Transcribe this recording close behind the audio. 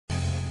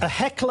A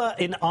heckler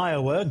in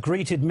Iowa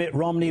greeted Mitt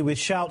Romney with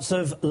shouts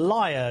of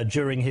liar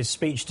during his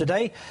speech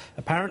today.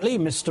 Apparently,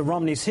 Mr.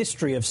 Romney's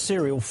history of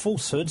serial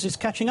falsehoods is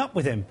catching up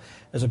with him.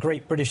 As a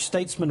great British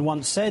statesman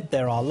once said,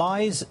 there are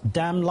lies,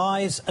 damn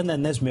lies, and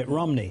then there's Mitt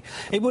Romney.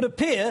 It would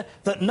appear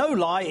that no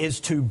lie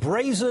is too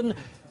brazen,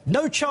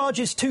 no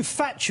charge is too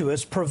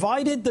fatuous,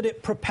 provided that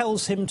it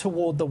propels him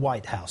toward the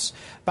White House.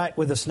 Back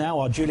with us now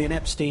are Julian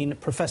Epstein,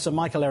 Professor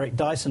Michael Eric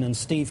Dyson and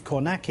Steve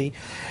Kornacki.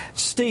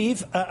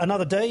 Steve,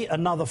 another day,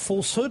 another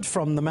falsehood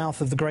from the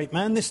mouth of the great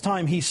man. This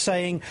time he's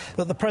saying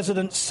that the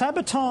president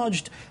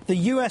sabotaged the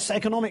US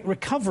economic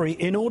recovery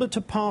in order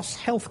to pass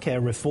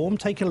healthcare reform.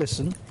 Take a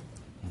listen.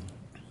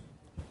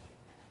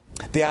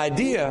 The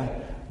idea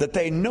that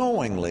they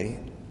knowingly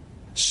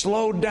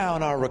slowed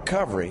down our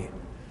recovery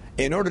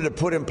in order to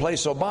put in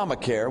place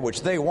Obamacare,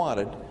 which they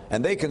wanted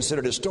and they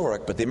considered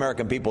historic, but the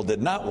American people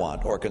did not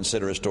want or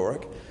consider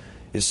historic,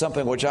 is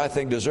something which I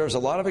think deserves a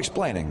lot of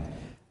explaining.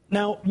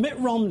 Now, Mitt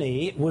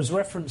Romney was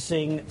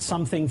referencing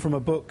something from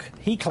a book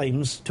he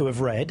claims to have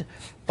read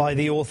by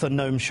the author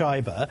Noam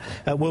Scheiber.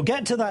 We'll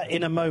get to that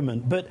in a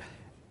moment, but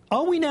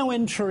are we now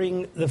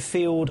entering the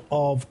field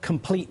of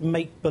complete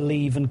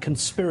make-believe and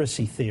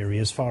conspiracy theory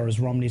as far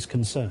as Romney's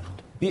concerned?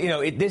 You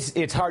know,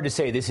 it's hard to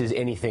say this is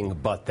anything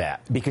but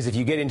that, because if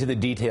you get into the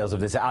details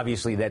of this,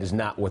 obviously that is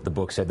not what the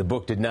book said. The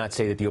book did not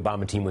say that the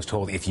Obama team was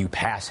told if you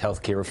pass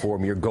health care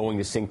reform, you're going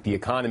to sink the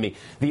economy.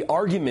 The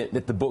argument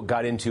that the book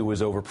got into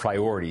was over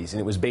priorities, and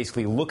it was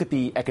basically look at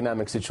the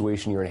economic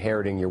situation you're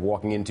inheriting, you're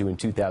walking into in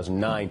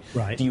 2009.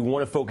 Right. Do you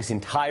want to focus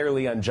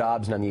entirely on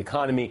jobs and on the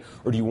economy,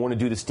 or do you want to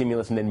do the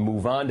stimulus and then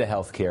move on to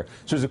health care?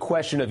 So there's a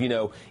question of, you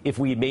know, if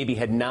we maybe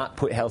had not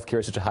put health care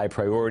as such a high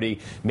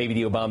priority, maybe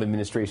the Obama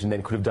administration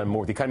then could have done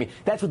more with the economy.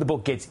 That's what the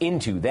book gets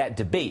into, that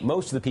debate.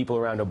 Most of the people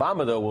around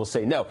Obama, though, will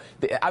say no.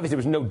 Obviously, there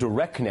was no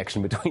direct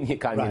connection between the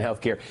economy and health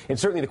care. And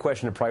certainly the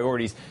question of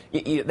priorities,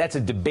 that's a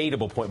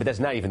debatable point, but that's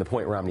not even the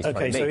point Romney's trying to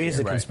make. Okay, so he's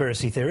a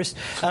conspiracy theorist.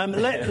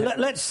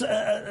 Let's,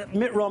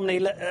 Mitt Romney,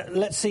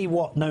 let's see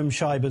what Noam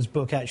Scheiber's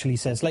book actually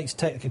says. Let's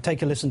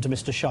take a listen to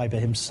Mr. Scheiber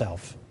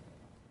himself.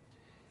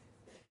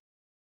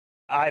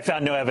 I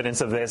found no evidence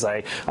of this.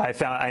 I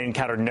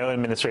encountered no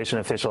administration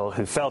official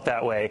who felt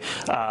that way.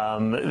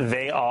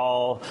 They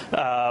all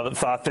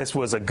thought this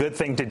was a good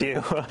thing to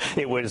do.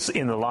 It was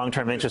in the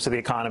long-term interest of the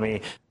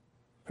economy.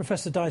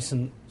 Professor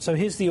Dyson, so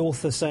here's the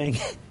author saying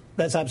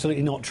that's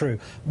absolutely not true.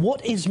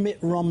 What is Mitt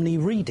Romney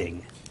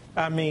reading?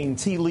 I mean,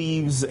 tea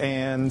leaves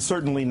and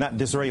certainly not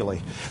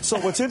Disraeli. So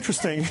what's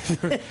interesting,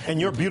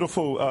 and your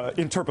beautiful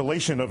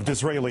interpolation of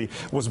Disraeli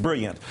was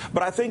brilliant.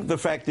 But I think the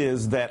fact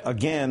is that,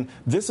 again,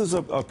 this is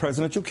a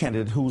presidential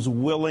candidate who's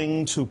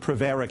willing to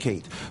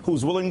prevaricate,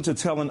 who's willing to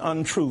tell an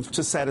untruth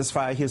to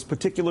satisfy his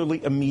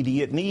particularly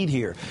immediate need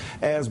here.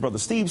 As Brother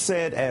Steve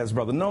said, as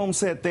Brother Noam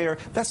said there,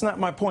 that's not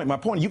my point. My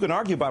point, you can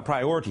argue about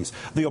priorities.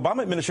 The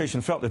Obama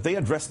administration felt that they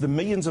addressed the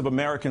millions of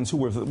Americans who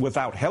were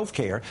without health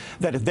care,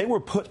 that if they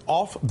were put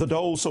off the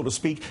dole, so to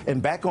speak,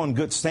 and back on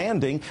good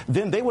standing,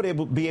 then they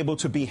would be able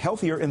to be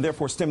healthier and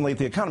therefore stimulate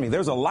the economy.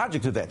 There's a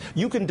logic to that.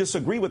 You can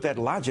disagree with that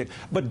logic,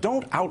 but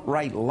don't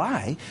outright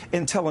lie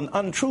and tell an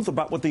untruth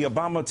about what the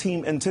Obama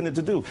team intended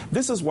to do.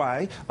 This is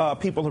why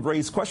people have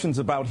raised questions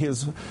about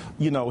his,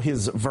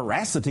 his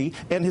veracity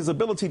and his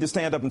ability to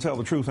stand up and tell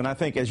the truth. And I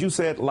think, as you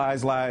said,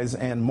 lies, lies,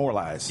 and more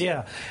lies.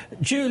 Yeah.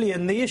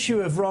 Julian, the issue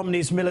of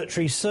Romney's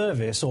military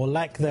service, or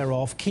lack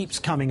thereof, keeps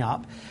coming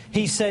up.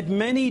 He said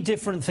many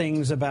different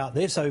things about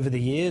this over the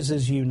years,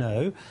 as you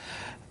know.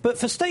 But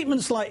for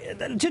statements like...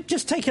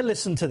 Just take a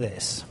listen to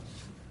this.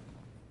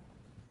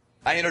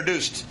 I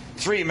introduced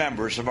 3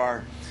 members of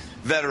our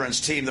veterans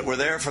team that were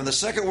there from the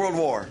Second World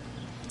War.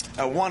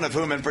 One of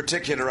whom in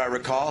particular I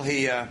recall,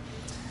 he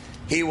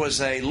was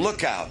a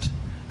lookout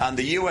on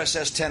the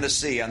USS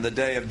Tennessee on the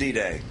day of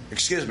D-Day.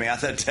 Excuse me, on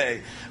the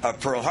day of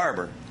Pearl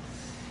Harbor.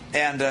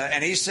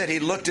 And he said he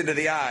looked into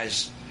the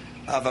eyes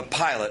of a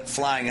pilot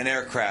flying an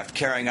aircraft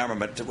carrying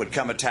armament that would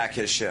come attack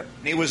his ship.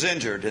 He was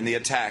injured in the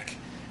attack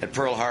at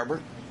Pearl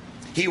Harbor.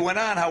 He went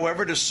on,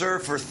 however, to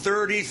serve for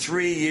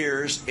 33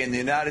 years in the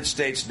United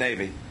States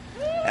Navy.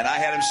 And I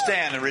had him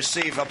stand and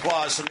receive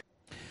applause from...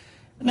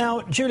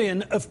 Now,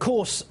 Julian, of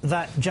course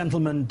that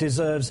gentleman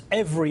deserves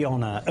every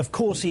honour. Of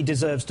course he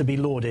deserves to be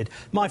lauded.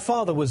 My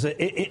father was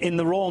in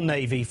the Royal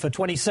Navy for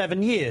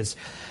 27 years.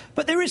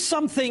 But there is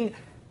something...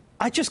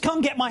 I just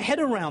can't get my head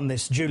around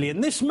this,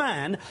 Julian. This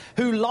man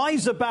who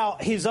lies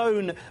about his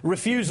own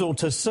refusal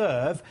to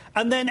serve,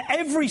 and then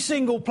every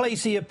single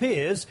place he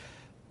appears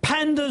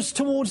panders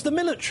towards the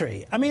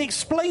military. I mean,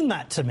 explain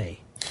that to me.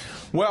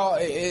 Well,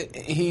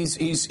 he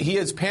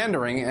is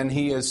pandering, and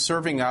he is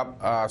serving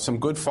up some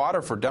good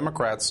fodder for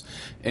Democrats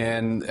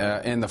in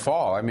the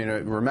fall. I mean,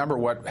 remember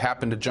what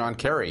happened to John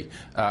Kerry.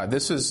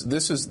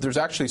 There's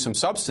actually some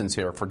substance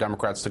here for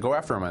Democrats to go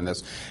after him on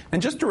this.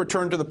 And just to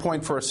return to the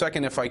point for a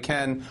second, if I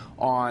can,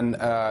 on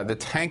the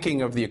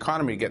tanking of the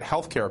economy to get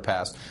health care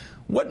passed.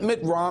 What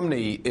Mitt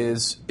Romney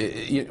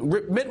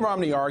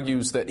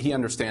argues that he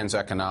understands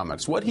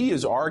economics. What he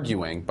is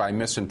arguing by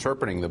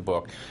misinterpreting the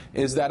book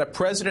is that a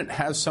president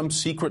has some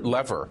secret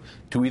lever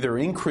to either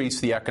increase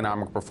the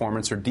economic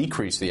performance or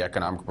decrease the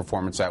economic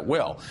performance at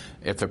will.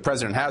 If the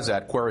president has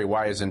that, query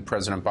why isn't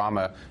President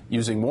Obama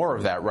using more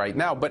of that right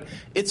now? But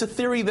it's a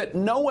theory that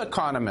no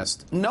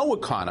economist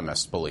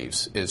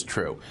believes is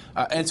true.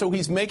 And so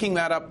he's making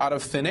that up out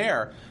of thin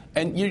air.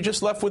 And you're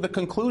just left with the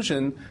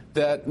conclusion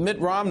that Mitt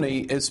Romney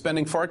is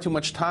spending far too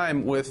much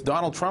time with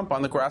Donald Trump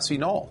on the grassy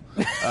knoll.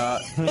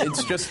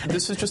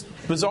 This is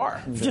just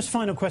bizarre. Just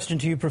final question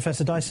to you,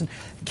 Professor Dyson.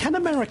 Can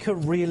America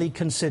really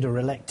consider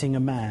electing a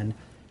man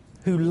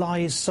who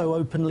lies so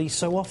openly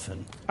so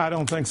often? I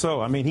don't think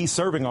so. I mean, he's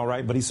serving all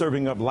right, but he's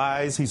serving up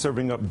lies, he's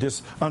serving up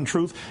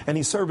untruth, and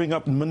he's serving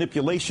up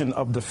manipulation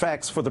of the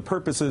facts for the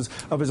purposes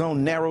of his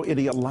own narrow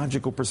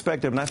ideological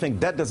perspective, and I think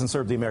that doesn't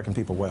serve the American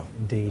people well.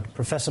 Indeed.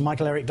 Professor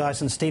Michael Eric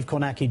Dyson, Steve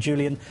Kornacki,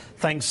 Julian,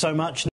 thanks so much.